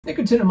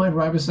Nicotinamide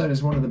riboside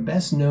is one of the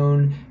best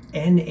known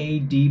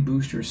NAD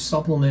booster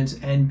supplements,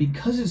 and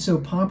because it's so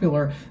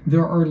popular,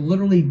 there are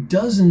literally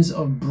dozens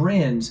of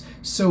brands.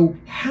 So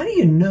how do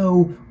you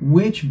know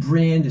which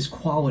brand is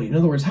quality? In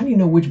other words, how do you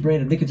know which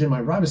brand of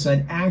nicotinamide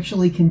riboside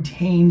actually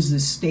contains the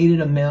stated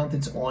amount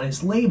that's on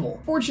its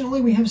label? Fortunately,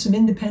 we have some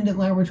independent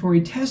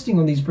laboratory testing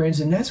on these brands,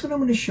 and that's what I'm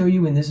going to show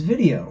you in this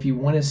video. If you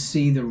want to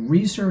see the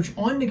research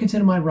on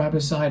nicotinamide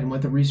riboside and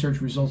what the research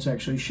results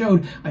actually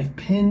showed, I've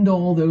pinned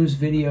all those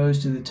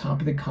videos to the top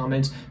of the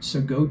comments,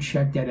 so go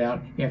check that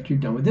out after you're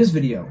done with this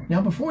video.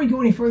 Now, before we go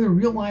any further,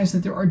 realize that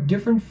there are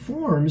different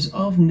forms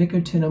of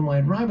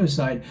nicotinamide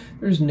riboside.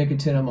 There's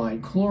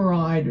nicotinamide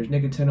chloride, there's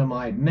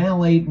nicotinamide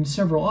malate, and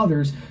several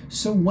others.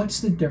 So what's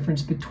the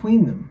difference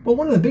between them? Well,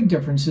 one of the big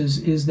differences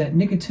is that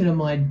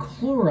nicotinamide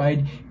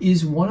chloride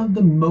is one of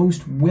the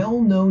most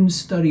well-known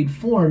studied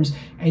forms,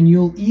 and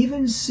you'll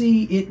even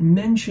see it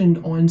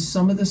mentioned on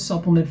some of the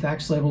supplement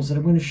facts labels that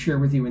I'm going to share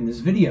with you in this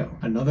video.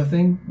 Another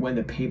thing, when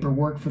the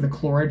paperwork for the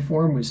chloride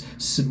form was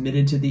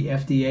submitted to the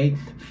FDA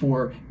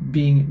for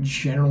being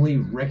generally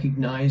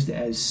recognized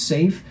as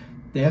safe,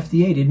 the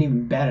FDA didn't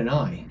even bat an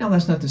eye. Now,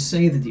 that's not to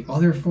say that the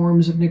other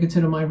forms of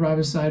nicotinamide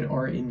riboside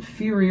are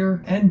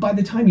inferior, and by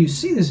the time you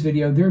see this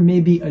video, there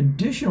may be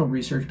additional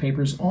research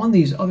papers on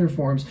these other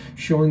forms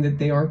showing that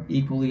they are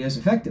equally as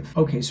effective.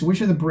 Okay, so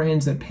which are the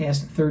brands that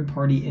passed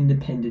third-party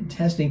independent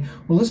testing?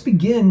 Well, let's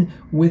begin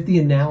with the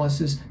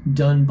analysis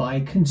done by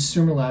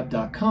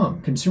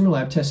ConsumerLab.com.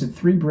 ConsumerLab tested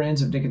 3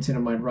 brands of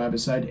nicotinamide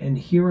riboside, and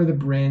here are the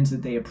brands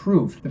that they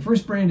approved. The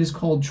first brand is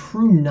called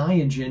Tru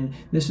Niagen.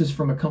 This is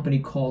from a company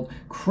called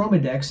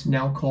ChromaDex,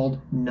 now called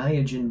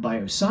Niagen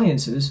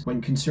Biosciences.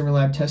 When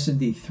ConsumerLab tested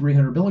the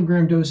 300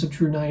 milligram dose of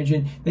Tru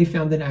Niagen, they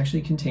found that it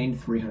actually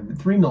contained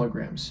 303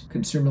 milligrams.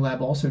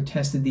 ConsumerLab also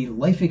tested the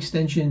Life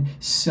Extension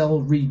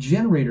Cell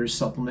Regenerator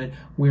supplement,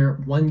 where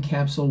one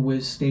capsule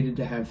was stated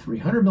to have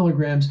 300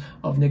 milligrams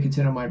of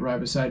nicotinamide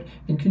riboside,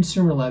 and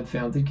ConsumerLab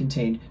found that it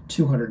contained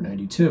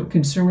 292.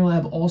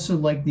 ConsumerLab also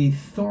liked the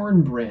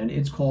Thorne brand.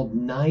 It's called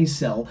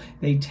NiaCel.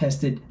 They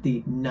tested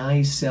the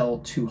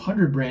NiaCel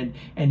 200 brand,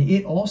 and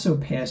it also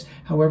passed.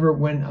 However,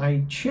 when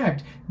I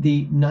checked,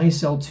 the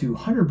NiaCel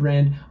 200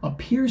 brand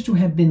appears to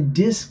have been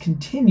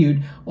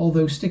discontinued,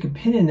 although stick a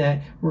pin in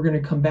that. We're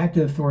going to come back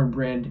to the Thorne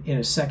brand in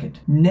a second.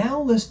 Now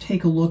let's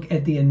take a look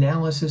at the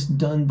analysis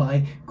done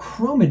by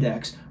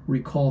ChromaDex.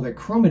 Recall that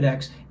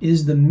ChromaDex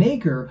is the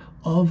maker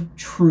of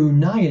Tru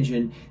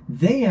Niagen.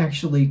 They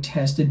actually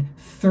tested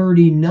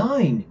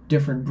 39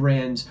 different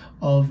brands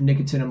of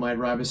nicotinamide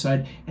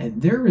riboside,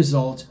 and their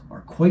results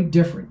are quite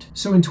different.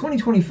 So in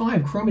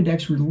 2025,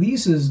 ChromaDex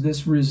releases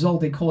this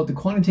result. They call it the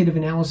Quantitative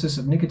Analysis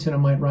of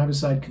Nicotinamide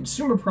Riboside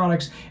Consumer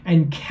Products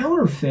and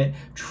Counterfeit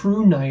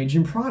Tru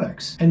Niagen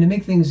Products. And to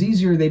make things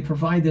easier, they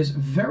provide this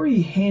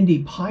very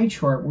handy pie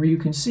chart where you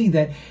can see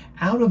that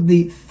out of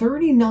the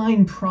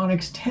 39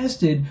 products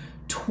tested,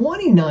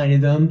 29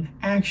 of them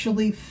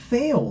actually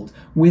failed,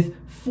 with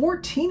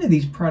 14 of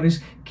these products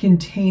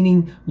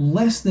containing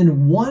less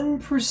than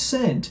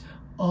 1%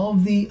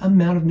 of the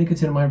amount of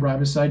nicotinamide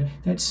riboside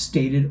that's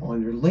stated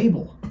on their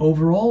label.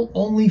 Overall,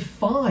 only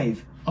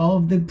 5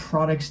 of the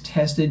products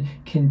tested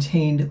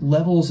contained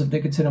levels of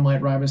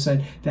nicotinamide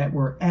riboside that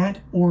were at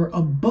or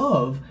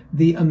above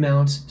the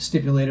amounts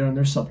stipulated on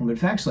their supplement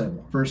facts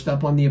label. First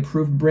up on the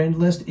approved brand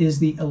list is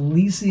the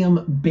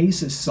Elysium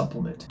Basis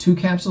supplement. 2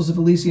 capsules of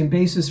Elysium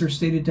Basis are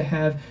stated to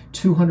have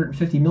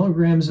 250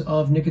 milligrams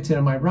of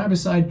nicotinamide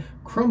riboside.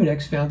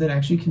 ChromaDex found it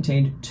actually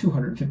contained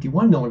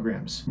 251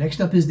 milligrams. Next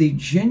up is the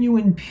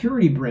Genuine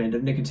Purity brand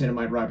of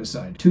nicotinamide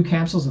riboside. 2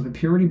 capsules of the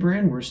Purity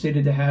brand were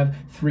stated to have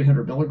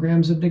 300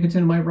 milligrams of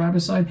nicotinamide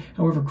riboside.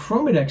 However,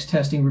 ChromaDex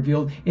testing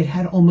revealed it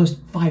had almost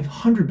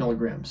 500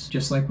 milligrams.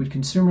 Just like with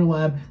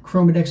ConsumerLab,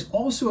 ChromaDex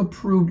also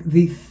approved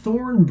the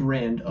Thorne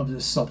brand of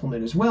this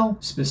supplement as well.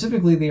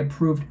 Specifically, they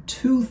approved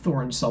 2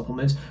 Thorne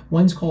supplements.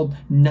 One's called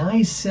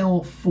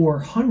NiaCel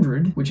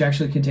 400, which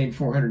actually contained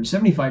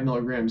 475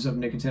 milligrams of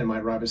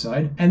nicotinamide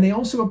riboside. And they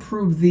also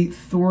approved the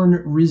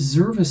Thorne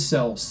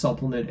ResveraCel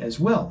supplement as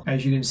well.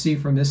 As you can see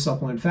from this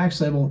supplement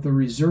facts label, the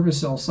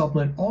ResveraCel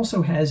supplement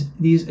also has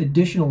these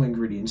additional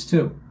ingredients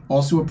too.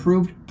 Also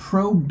approved,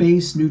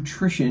 Probase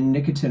Nutrition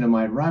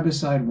nicotinamide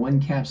riboside. 1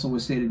 capsule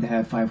was stated to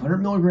have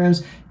 500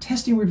 milligrams.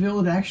 Testing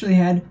revealed it actually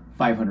had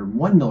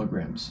 501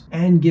 milligrams.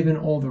 And given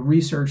all the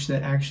research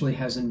that actually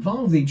has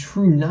involved the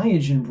Tru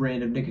Niagen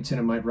brand of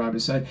nicotinamide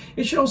riboside,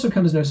 it should also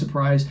come as no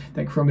surprise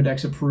that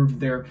ChromaDex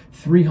approved their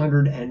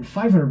 300 and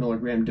 500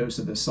 milligram dose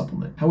of this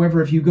supplement.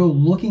 However, if you go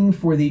looking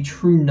for the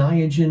Tru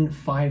Niagen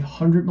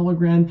 500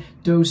 milligram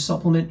dose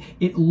supplement,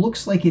 it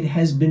looks like it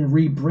has been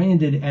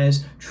rebranded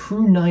as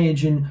Tru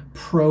Niagen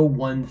Pro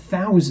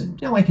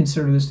 1000. Now, I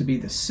consider this to be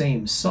the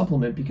same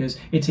supplement because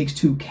it takes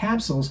 2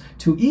 capsules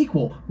to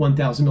equal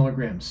 1000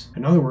 milligrams.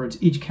 In other words,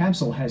 each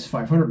capsule has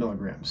 500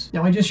 milligrams.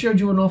 Now, I just showed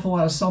you an awful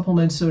lot of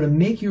supplements, so to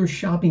make your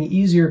shopping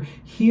easier,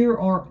 here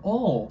are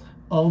all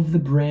of the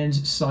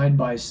brands side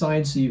by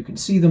side so you can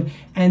see them.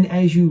 And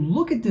as you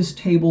look at this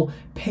table,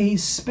 pay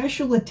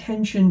special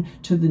attention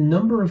to the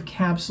number of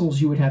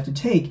capsules you would have to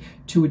take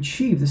to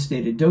achieve the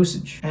stated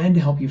dosage. And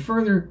to help you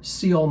further,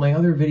 see all my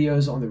other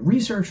videos on the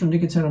research on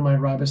nicotinamide,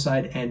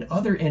 riboside, and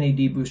other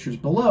NAD boosters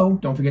below.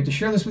 Don't forget to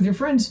share this with your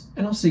friends,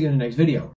 and I'll see you in the next video.